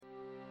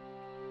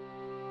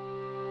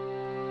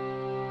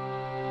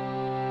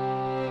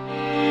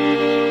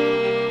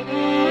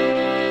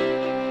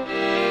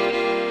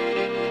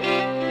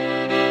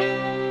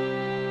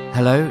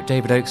Hello,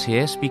 David Oakes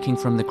here, speaking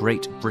from the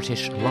Great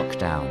British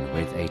Lockdown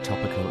with a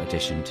topical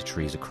addition to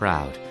Trees a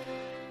Crowd.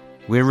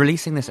 We're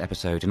releasing this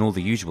episode in all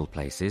the usual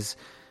places,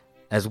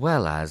 as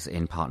well as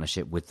in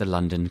partnership with the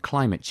London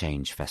Climate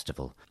Change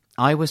Festival.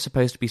 I was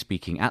supposed to be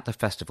speaking at the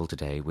festival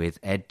today with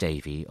Ed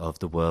Davey of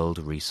the World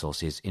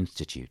Resources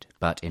Institute,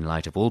 but in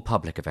light of all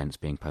public events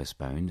being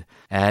postponed,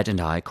 Ed and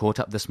I caught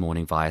up this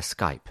morning via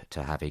Skype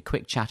to have a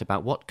quick chat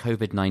about what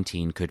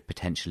COVID-19 could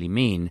potentially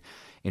mean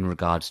in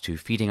regards to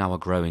feeding our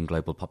growing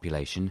global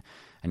population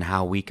and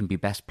how we can be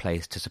best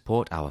placed to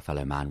support our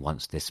fellow man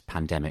once this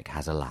pandemic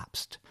has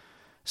elapsed.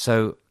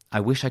 So,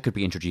 I wish I could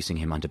be introducing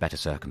him under better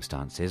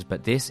circumstances,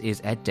 but this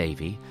is Ed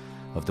Davey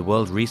of the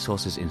World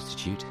Resources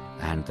Institute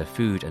and the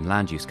Food and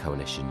Land Use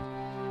Coalition,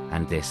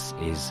 and this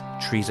is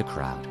Trees a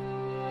Crowd.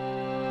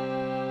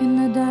 In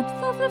the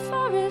depth of the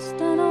forest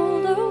an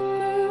old oak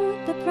grew,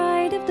 the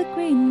pride of the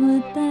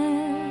greenwood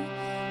there.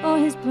 O'er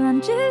his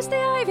branches the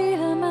ivy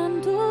her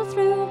mantle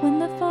threw when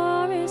the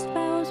forest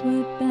boughs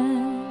were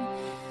bare.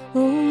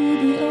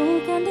 Oh, the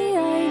oak and the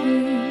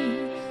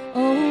ivy,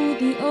 oh,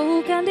 the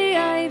oak and the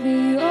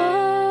ivy, oh.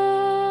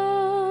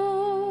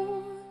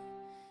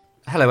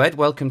 Hello, Ed.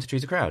 Welcome to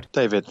Trees a Crowd.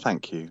 David,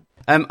 thank you.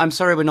 I'm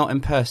sorry we're not in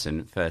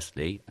person,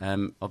 firstly.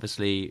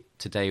 Obviously,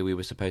 today we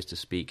were supposed to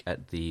speak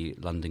at the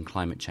London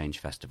Climate Change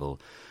Festival,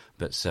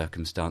 but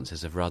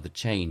circumstances have rather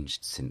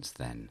changed since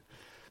then.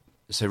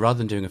 So rather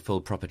than doing a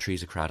full proper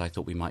Trees a Crowd, I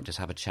thought we might just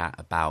have a chat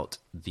about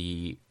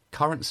the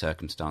current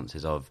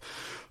circumstances of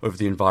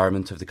the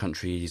environment of the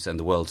countries and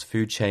the world's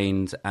food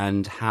chains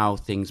and how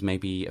things may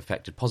be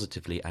affected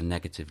positively and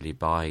negatively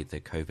by the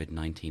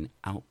COVID-19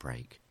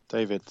 outbreak.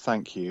 David,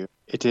 thank you.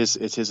 It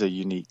is a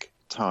unique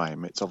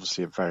time. It's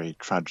obviously a very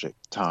tragic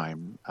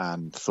time,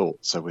 and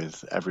thoughts are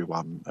with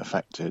everyone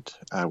affected.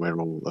 We're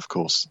all, of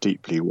course,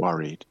 deeply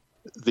worried.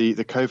 The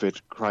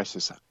COVID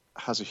crisis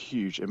has a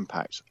huge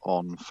impact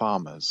on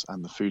farmers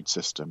and the food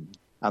system.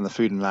 And the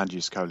Food and Land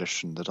Use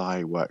Coalition that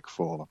I work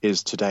for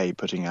is today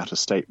putting out a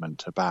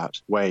statement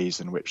about ways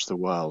in which the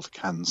world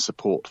can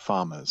support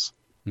farmers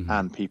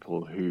and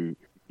people who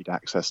need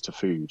access to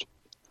food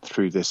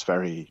through this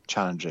very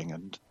challenging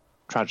and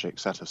tragic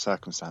set of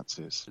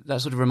circumstances.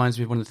 That sort of reminds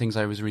me of one of the things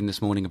I was reading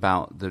this morning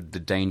about the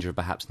danger,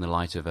 perhaps in the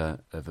light of a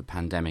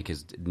pandemic,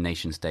 is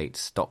nation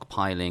states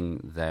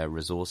stockpiling their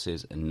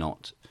resources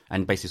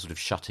and basically sort of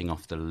shutting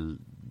off the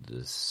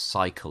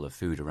cycle of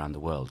food around the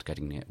world,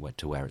 getting it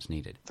to where it's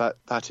needed.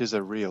 That is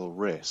a real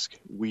risk.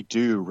 We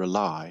do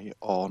rely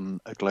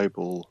on a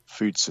global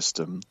food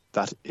system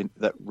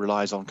that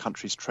relies on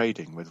countries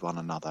trading with one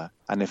another.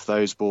 And if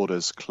those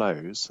borders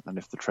close and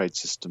if the trade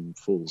system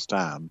falls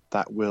down,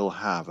 that will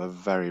have a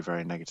very,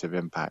 very negative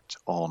impact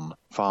on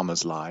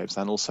farmers' lives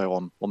and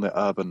also on the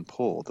urban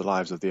poor, the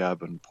lives of the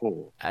urban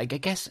poor. I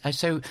guess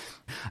so.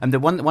 The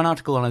one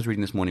article I was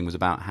reading this morning was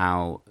about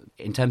how,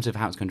 in terms of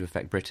how it's going to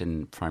affect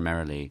Britain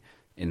primarily,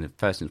 in the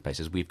first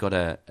instance, we've got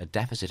a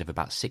deficit of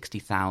about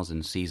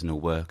 60,000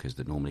 seasonal workers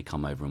that normally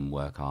come over and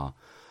work our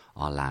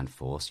land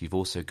force. You've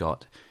also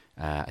got,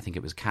 I think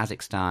it was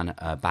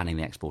Kazakhstan banning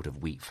the export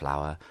of wheat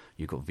flour.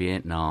 You've got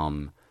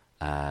Vietnam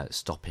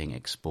stopping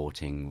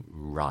exporting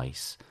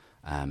rice.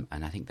 And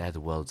I think they're the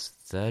world's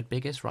third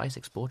biggest rice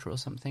exporter or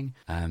something.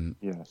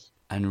 Yes.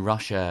 And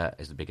Russia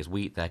is the biggest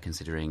wheat. They're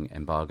considering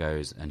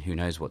embargoes, and who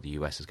knows what the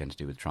US is going to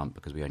do with Trump,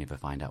 because we only ever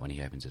find out when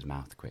he opens his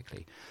mouth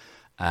quickly.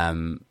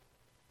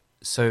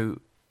 So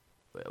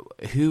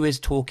who is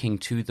talking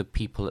to the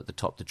people at the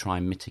top to try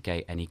and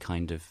mitigate any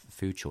kind of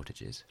food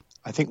shortages?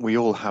 I think we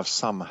all have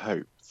some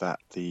hope that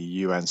the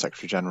UN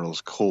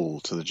Secretary-General's call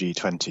to the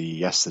G20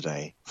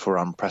 yesterday for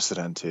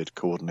unprecedented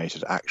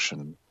coordinated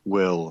action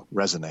will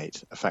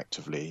resonate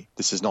effectively.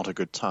 This is not a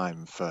good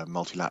time for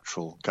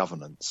multilateral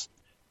governance.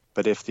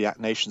 But if the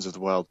nations of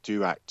the world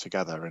do act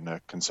together in a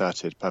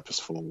concerted,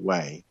 purposeful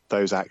way,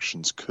 those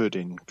actions could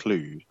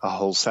include a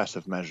whole set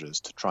of measures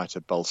to try to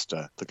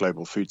bolster the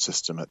global food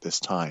system at this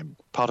time.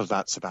 Part of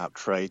that's about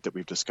trade that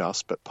we've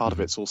discussed, but part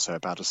of it's also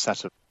about a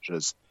set of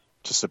measures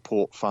to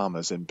support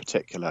farmers in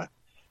particular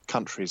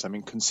countries. I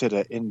mean,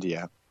 consider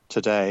India.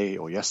 Today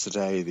or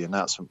yesterday, the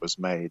announcement was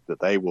made that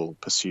they will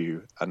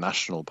pursue a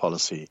national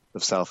policy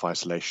of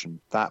self-isolation.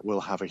 That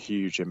will have a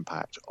huge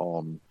impact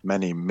on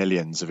many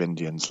millions of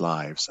Indians'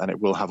 lives, and it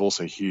will have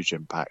also a huge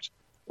impact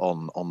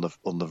on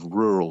the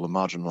rural, the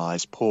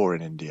marginalised poor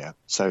in India.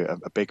 So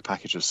a big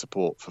package of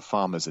support for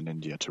farmers in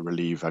India to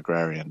relieve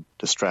agrarian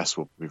distress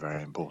will be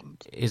very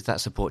important. Is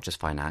that support just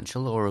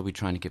financial, or are we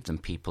trying to give them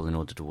people in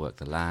order to work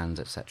the land,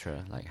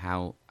 etc.? Like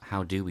how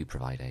do we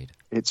provide aid?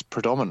 It's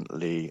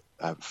predominantly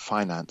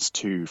finance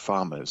to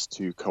farmers,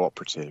 to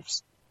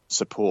cooperatives,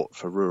 support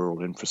for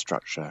rural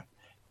infrastructure.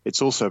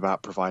 It's also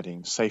about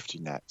providing safety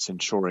nets,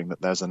 ensuring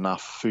that there's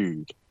enough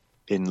food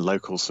in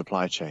local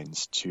supply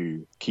chains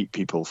to keep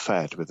people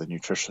fed with a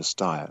nutritious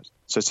diet.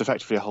 So it's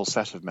effectively a whole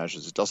set of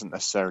measures. It doesn't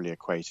necessarily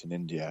equate in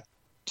India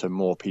to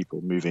more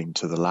people moving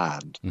to the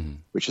land,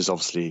 which is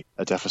obviously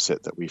a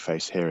deficit that we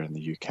face here in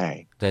the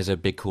UK. There's a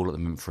big call at the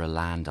moment for a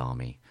land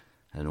army.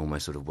 an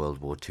almost sort of World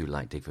War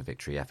II-like Dig for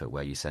Victory effort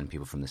where you send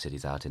people from the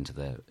cities out into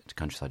the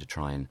countryside to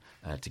try and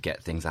to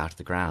get things out of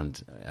the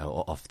ground,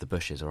 or off the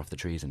bushes or off the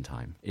trees in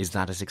time. Is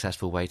that a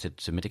successful way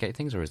to mitigate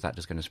things, or is that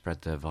just going to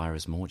spread the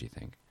virus more, do you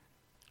think?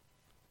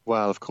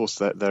 Well, of course,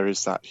 there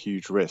is that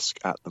huge risk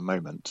at the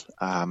moment.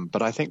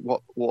 But I think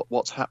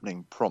what's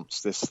happening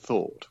prompts this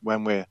thought.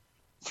 When we're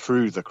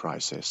through the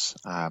crisis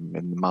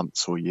in the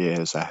months or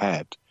years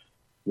ahead,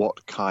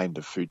 what kind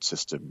of food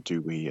system do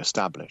we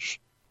establish?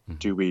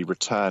 Do we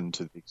return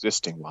to the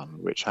existing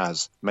one, which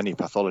has many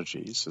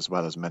pathologies as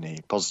well as many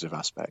positive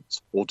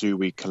aspects? Or do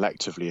we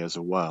collectively as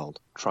a world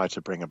try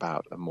to bring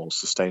about a more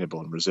sustainable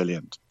and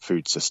resilient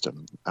food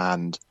system?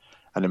 And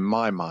in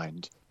my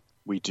mind,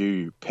 we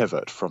do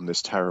pivot from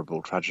this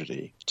terrible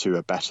tragedy to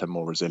a better,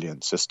 more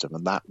resilient system.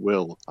 And that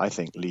will, I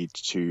think, lead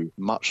to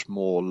much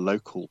more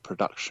local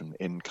production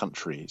in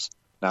countries.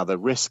 Now, the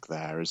risk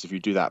there is if you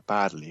do that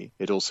badly,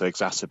 it also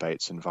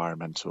exacerbates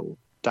environmental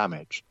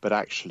damage. But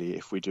actually,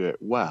 if we do it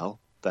well,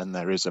 then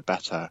there is a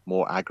better,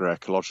 more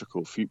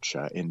agroecological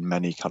future in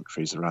many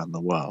countries around the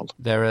world.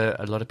 There are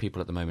a lot of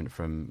people at the moment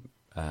from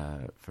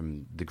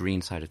the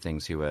green side of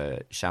things who are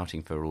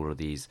shouting for all of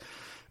these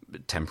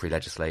temporary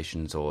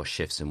legislations or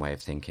shifts in way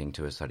of thinking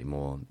to a slightly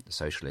more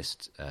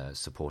socialist,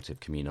 supportive,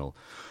 communal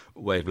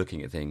way of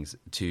looking at things,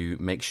 to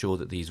make sure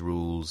that these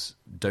rules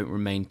don't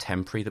remain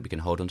temporary, that we can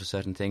hold on to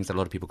certain things. There are a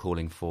lot of people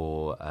calling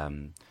for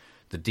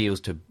the deals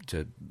to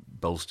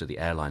bolster the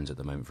airlines at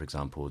the moment, for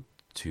example,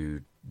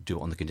 to do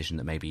it on the condition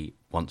that maybe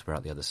once we're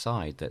out the other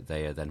side, that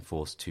they are then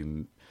forced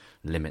to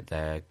limit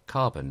their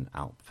carbon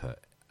output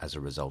as a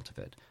result of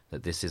it.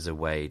 That this is a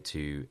way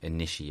to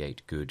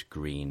initiate good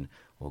green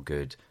or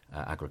good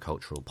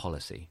agricultural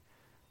policy.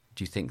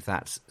 Do you think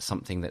that's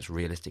something that's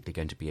realistically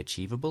going to be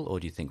achievable, or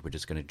do you think we're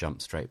just going to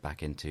jump straight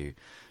back into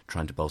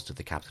trying to bolster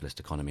the capitalist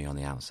economy on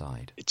the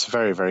outside? It's a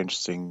very, very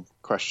interesting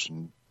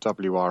question.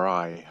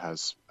 WRI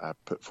has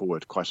put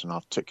forward quite an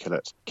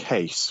articulate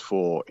case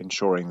for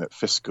ensuring that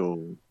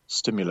fiscal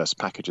stimulus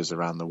packages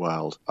around the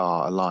world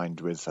are aligned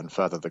with and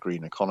further the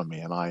green economy.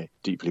 And I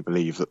deeply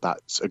believe that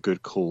that's a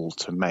good call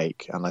to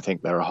make. And I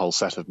think there are a whole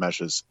set of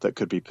measures that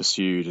could be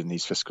pursued in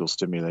these fiscal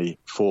stimuli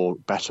for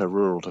better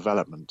rural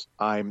development.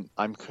 I'm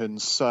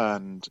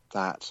concerned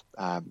that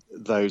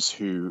those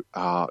who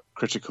are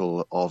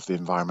critical of the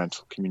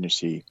environmental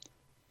community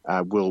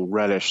will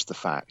relish the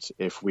fact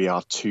if we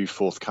are too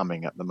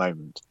forthcoming at the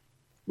moment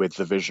with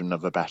the vision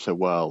of a better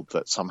world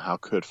that somehow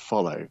could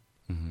follow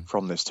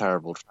from this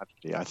terrible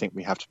tragedy. I think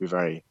we have to be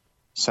very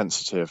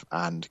sensitive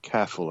and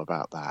careful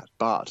about that.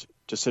 But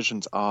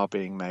decisions are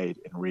being made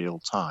in real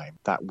time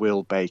that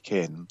will bake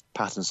in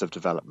patterns of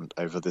development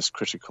over this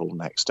critical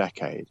next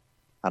decade.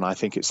 And I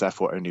think it's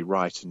therefore only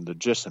right and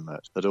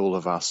legitimate that all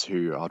of us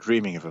who are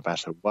dreaming of a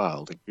better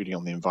world, including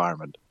on the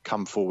environment,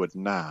 come forward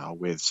now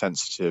with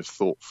sensitive,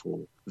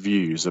 thoughtful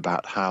views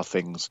about how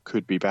things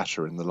could be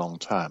better in the long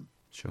term.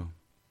 Sure.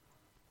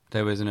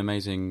 There was an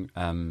amazing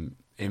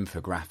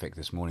infographic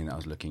this morning that I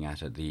was looking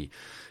at the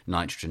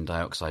nitrogen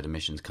dioxide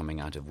emissions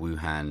coming out of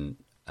Wuhan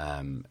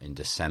in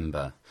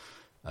December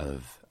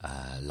of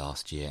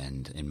last year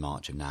and in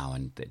March of now,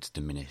 and it's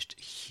diminished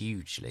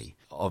hugely.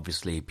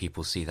 Obviously,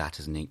 people see that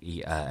as an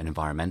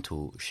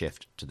environmental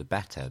shift to the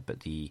better, but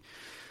the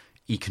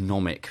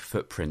economic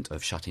footprint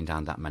of shutting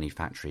down that many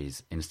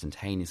factories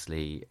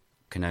instantaneously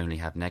can only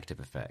have negative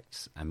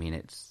effects. I mean,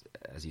 it's,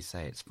 as you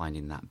say, it's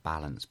finding that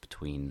balance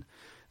between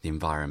the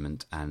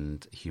environment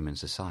and human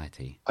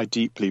society. I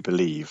deeply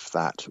believe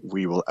that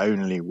we will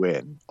only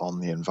win on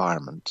the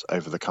environment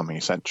over the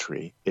coming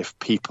century if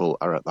people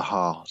are at the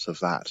heart of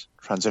that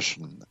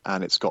transition.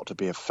 And it's got to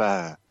be a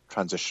fair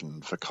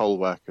transition for coal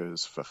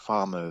workers, for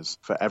farmers,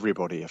 for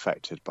everybody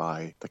affected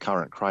by the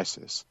current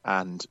crisis.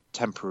 And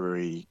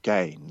temporary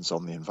gains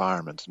on the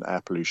environment and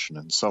air pollution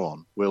and so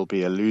on will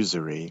be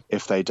illusory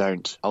if they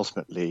don't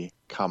ultimately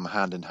come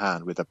hand in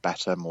hand with a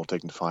better, more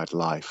dignified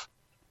lives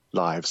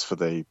for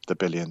the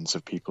billions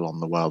of people on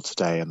the world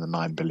today and the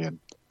 9 billion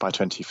by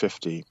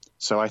 2050.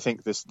 So I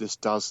think this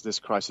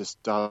crisis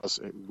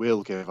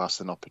will give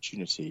us an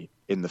opportunity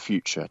in the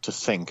future to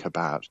think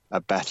about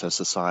a better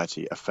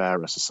society, a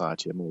fairer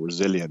society, a more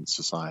resilient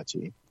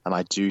society. And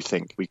I do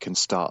think we can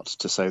start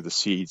to sow the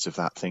seeds of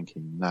that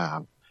thinking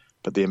now.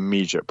 But the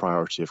immediate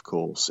priority, of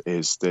course,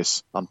 is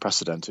this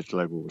unprecedented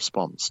global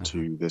response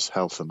to this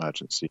health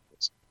emergency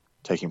that's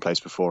taking place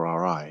before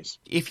our eyes.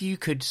 If you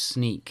could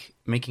sneak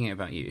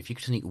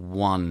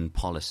one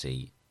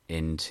policy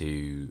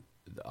into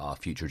our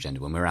future agenda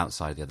when we're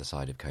outside the other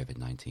side of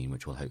COVID-19,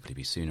 which will hopefully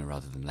be sooner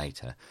rather than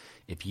later,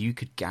 if you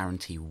could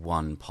guarantee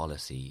one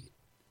policy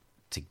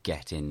to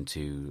get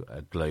into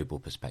a global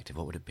perspective,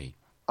 what would it be?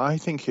 I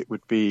think it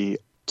would be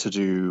to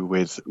do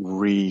with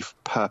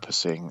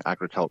repurposing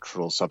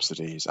agricultural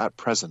subsidies. At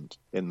present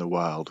in the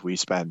world, we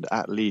spend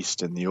at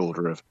least in the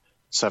order of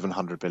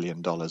 $700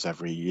 billion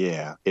every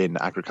year in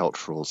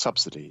agricultural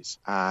subsidies.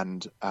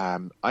 And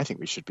I think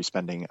we should be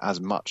spending as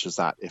much as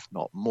that, if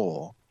not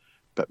more.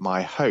 But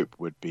my hope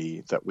would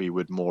be that we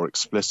would more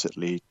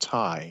explicitly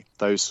tie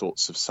those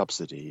sorts of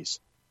subsidies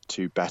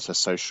to better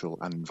social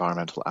and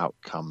environmental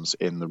outcomes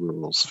in the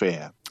rural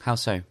sphere. How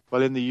so?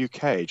 Well, in the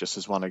UK, just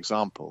as one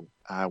example,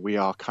 we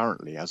are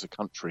currently, as a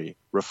country,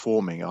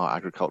 reforming our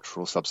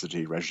agricultural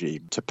subsidy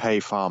regime to pay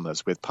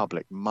farmers with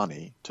public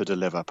money to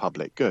deliver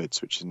public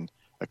goods, which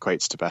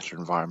equates to better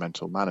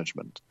environmental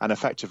management. And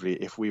effectively,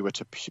 if we were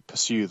to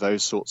pursue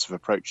those sorts of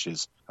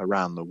approaches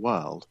around the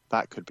world,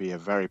 that could be a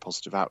very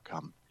positive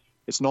outcome.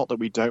 It's not that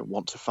we don't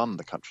want to fund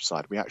the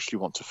countryside. We actually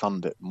want to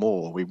fund it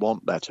more. We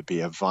want there to be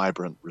a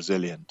vibrant,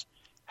 resilient,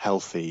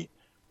 healthy,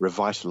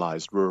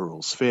 revitalized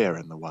rural sphere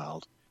in the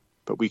world.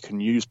 But we can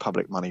use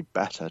public money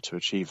better to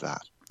achieve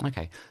that.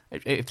 Okay,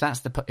 if that's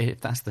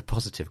the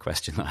positive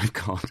question that I've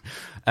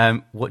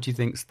got, what do you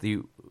think's the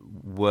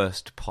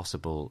worst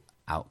possible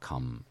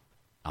outcome,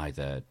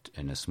 either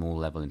in a small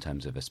level in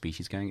terms of a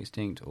species going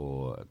extinct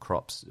or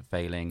crops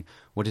failing?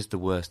 What is the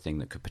worst thing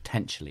that could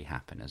potentially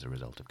happen as a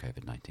result of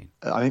COVID-19?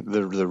 I think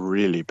the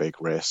really big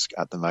risk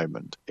at the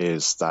moment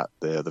is that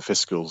the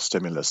fiscal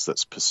stimulus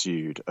that's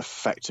pursued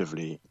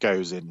effectively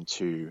goes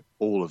into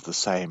all of the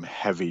same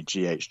heavy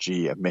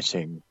GHG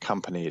emitting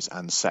companies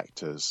and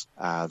sectors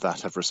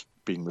that have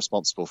been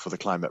responsible for the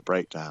climate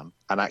breakdown.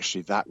 And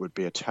actually, that would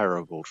be a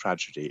terrible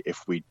tragedy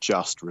if we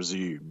just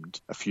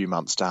resumed a few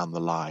months down the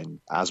line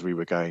as we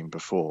were going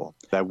before.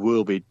 There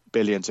will be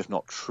billions, if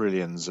not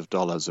trillions of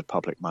dollars of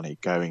public money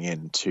going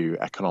into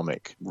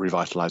economic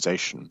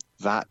revitalization.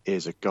 That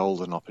is a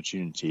golden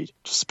opportunity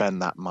to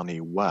spend that money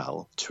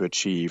well to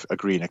achieve a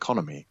green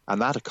economy.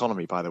 And that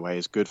economy, by the way,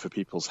 is good for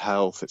people's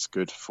health. It's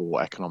good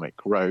for economic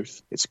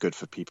growth. It's good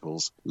for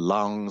people's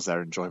lungs,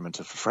 their enjoyment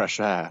of fresh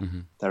air. Mm-hmm.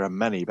 There are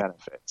many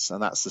benefits.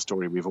 And that's the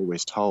story we've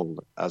always told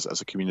as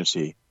a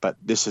community. But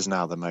this is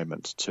now the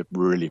moment to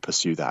really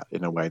pursue that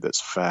in a way that's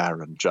fair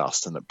and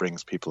just and that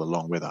brings people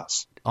along with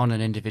us. On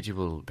an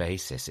individual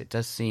basis, it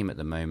does seem at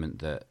the moment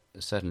that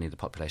certainly the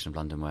population of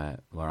London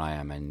where I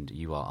am and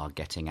you are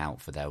getting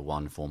out for their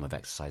one form of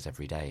exercise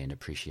every day and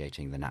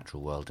appreciating the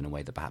natural world in a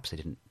way that perhaps they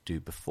didn't do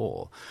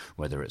before,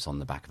 whether it's on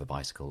the back of a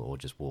bicycle or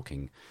just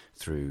walking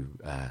through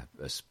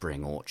a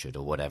spring orchard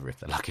or whatever, if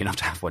they're lucky enough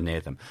to have one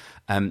near them.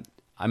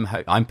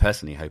 I'm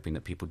personally hoping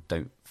that people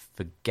don't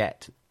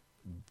forget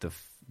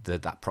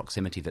that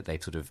proximity that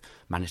they've sort of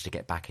managed to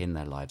get back in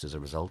their lives as a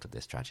result of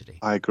this tragedy.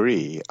 I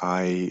agree.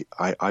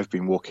 I've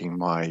been walking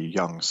my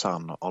young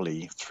son,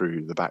 Ollie,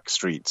 through the back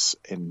streets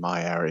in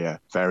my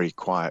area, very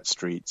quiet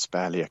streets,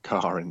 barely a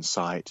car in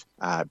sight,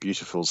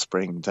 beautiful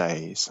spring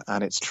days.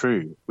 And it's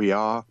true, we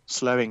are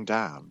slowing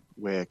down.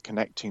 We're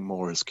connecting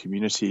more as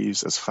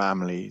communities, as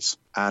families,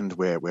 and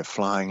we're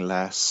flying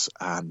less,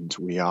 and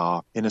we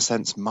are, in a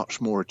sense, much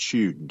more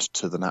attuned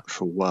to the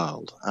natural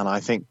world. And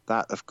I think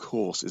that, of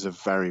course, is a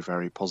very,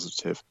 very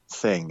positive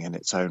thing in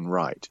its own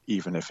right,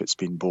 even if it's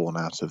been born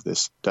out of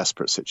this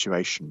desperate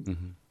situation.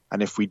 Mm-hmm.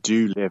 And if we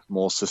do live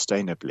more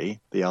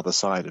sustainably, the other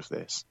side of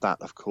this,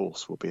 that, of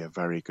course, will be a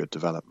very good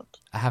development.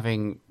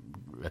 Having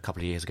a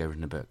couple of years ago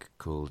written a book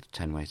called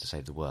 10 Ways to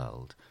Save the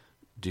World,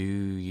 do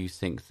you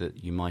think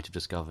that you might have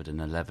discovered an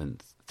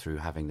 11th through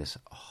having this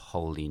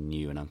wholly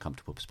new and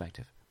uncomfortable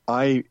perspective?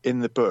 I, in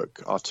the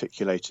book,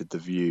 articulated the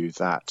view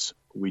that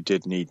we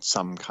did need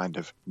some kind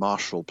of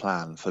Marshall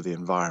Plan for the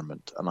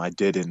environment. And I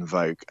did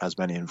invoke, as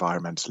many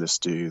environmentalists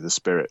do, the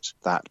spirit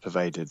that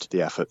pervaded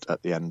the effort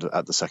at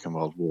the Second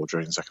World War,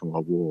 during the Second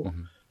World War.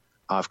 Mm-hmm.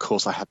 Of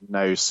course, I had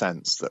no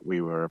sense that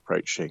we were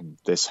approaching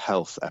this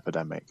health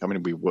epidemic. I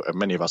mean,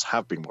 many of us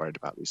have been worried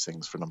about these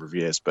things for a number of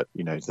years, but,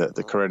 you know,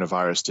 the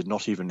coronavirus did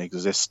not even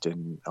exist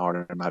in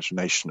our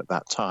imagination at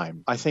that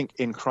time. I think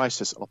in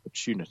crisis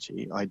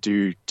opportunity, I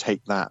do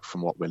take that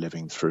from what we're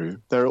living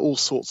through. There are all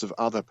sorts of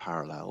other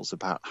parallels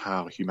about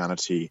how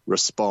humanity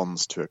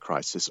responds to a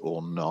crisis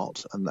or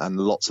not, and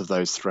lots of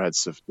those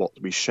threads of what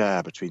we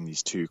share between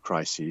these two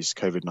crises,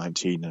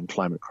 COVID-19 and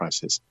climate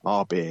crisis,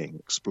 are being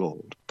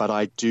explored. But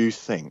I do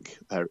think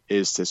there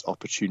is this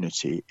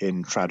opportunity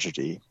in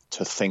tragedy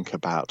to think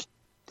about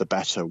the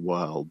better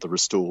world, the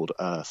restored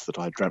earth that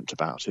I dreamt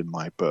about in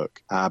my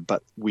book.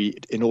 But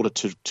in order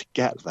to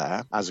get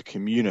there as a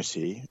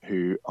community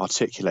who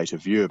articulate a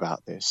view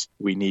about this,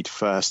 we need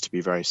first to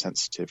be very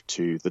sensitive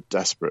to the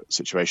desperate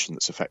situation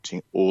that's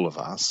affecting all of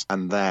us.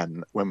 And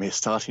then when we're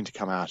starting to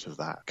come out of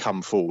that,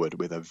 come forward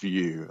with a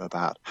view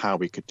about how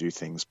we could do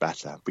things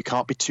better. We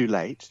can't be too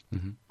late,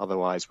 mm-hmm.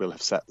 Otherwise we'll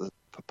have set the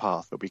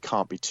path, but we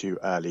can't be too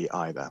early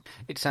either.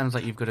 It sounds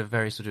like you've got a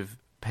very sort of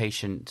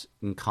patient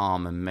and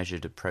calm and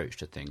measured approach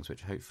to things,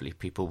 which hopefully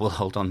people will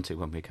hold on to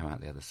when we come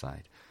out the other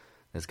side.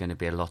 There's going to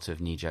be a lot of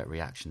knee-jerk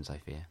reactions, I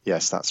fear.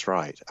 Yes, that's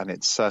right. And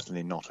it's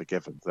certainly not a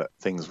given that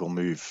things will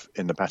move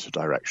in a better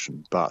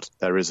direction, but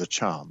there is a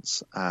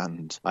chance.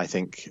 And I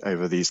think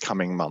over these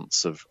coming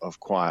months of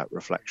quiet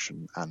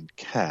reflection and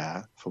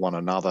care for one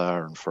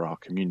another and for our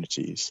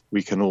communities,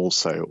 we can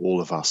also, all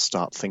of us,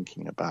 start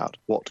thinking about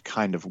what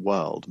kind of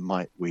world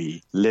might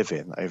we live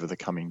in over the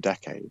coming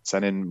decades.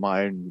 And in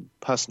my own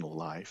personal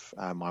life,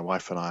 my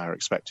wife and I are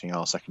expecting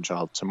our second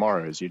child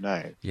tomorrow, as you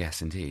know.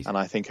 Yes, indeed. And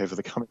I think over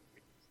the coming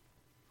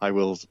I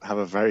will have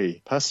a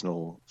very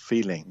personal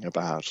feeling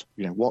about,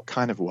 what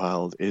kind of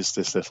world is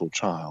this little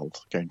child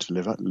going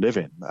to live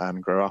in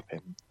and grow up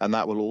in? And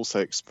that will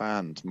also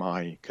expand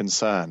my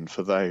concern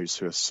for those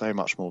who are so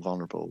much more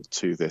vulnerable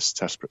to this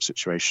desperate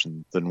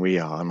situation than we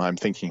are. And I'm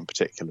thinking in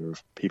particular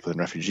of people in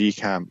refugee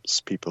camps,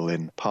 people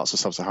in parts of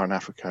sub-Saharan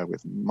Africa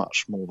with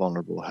much more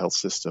vulnerable health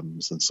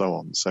systems and so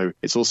on. So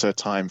it's also a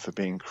time for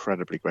being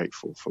incredibly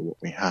grateful for what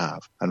we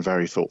have and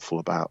very thoughtful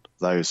about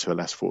those who are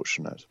less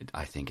fortunate.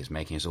 I think it's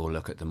making us all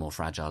look at the more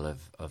fragile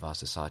of our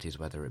societies,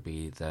 whether it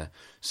be the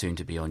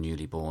soon-to-be or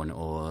newly born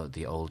or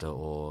the older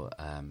or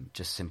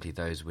just simply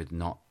those with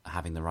not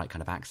having the right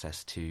kind of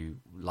access to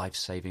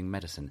life-saving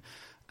medicine.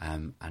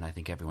 And I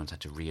think everyone's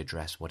had to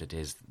readdress what it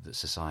is that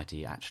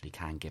society actually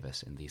can give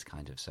us in these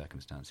kind of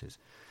circumstances,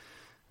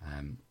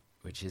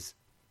 which is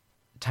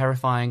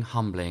terrifying,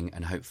 humbling,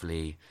 and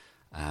hopefully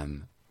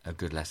a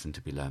good lesson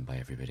to be learned by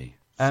everybody.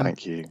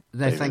 Thank you.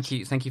 No, thank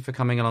you for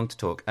coming along to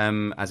talk.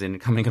 As in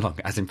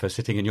for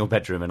sitting in your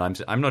bedroom, and I'm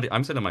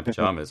still in my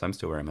pajamas. I'm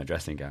still wearing my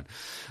dressing gown.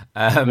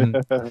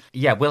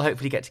 Yeah, we'll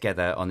hopefully get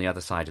together on the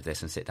other side of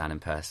this and sit down in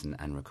person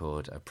and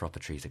record a proper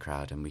Trees a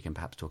Crowd, and we can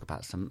perhaps talk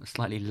about some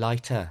slightly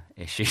lighter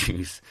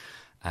issues.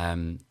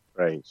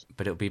 Great.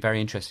 But it'll be very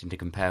interesting to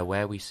compare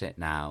where we sit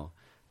now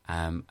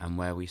and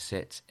where we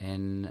sit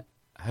in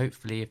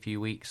hopefully a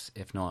few weeks,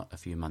 if not a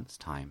few months'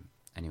 time.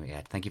 Anyway,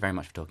 Ed, thank you very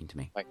much for talking to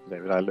me. Thank you,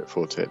 David. I look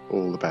forward to it.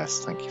 All the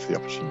best. Thank you for the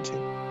opportunity.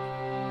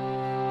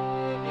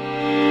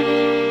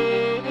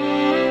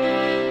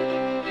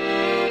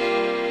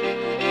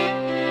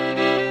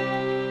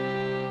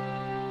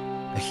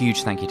 A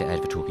huge thank you to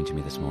Ed for talking to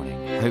me this morning.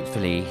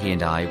 Hopefully he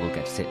and I will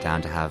get to sit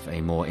down to have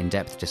a more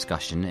in-depth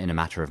discussion in a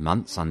matter of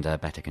months under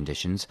better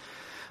conditions.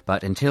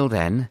 But until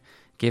then,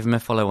 give him a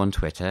follow on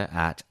Twitter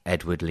at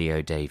Edward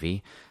Leo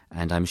Davey,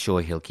 and I'm sure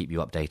he'll keep you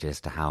updated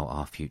as to how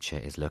our future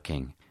is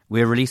looking.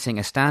 We're releasing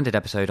a standard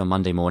episode on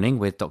Monday morning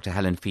with Dr.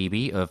 Helen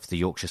Phoebe of the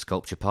Yorkshire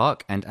Sculpture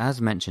Park, and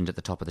as mentioned at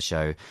the top of the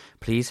show,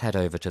 please head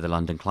over to the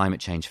London Climate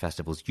Change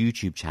Festival's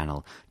YouTube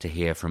channel to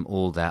hear from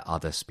all their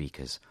other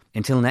speakers.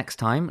 Until next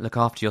time, look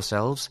after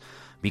yourselves,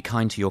 be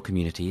kind to your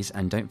communities,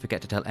 and don't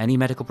forget to tell any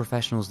medical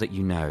professionals that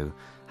you know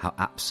how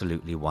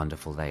absolutely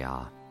wonderful they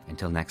are.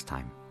 Until next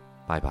time,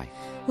 bye-bye.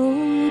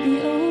 Oh,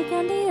 the oak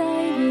and the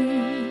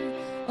ivy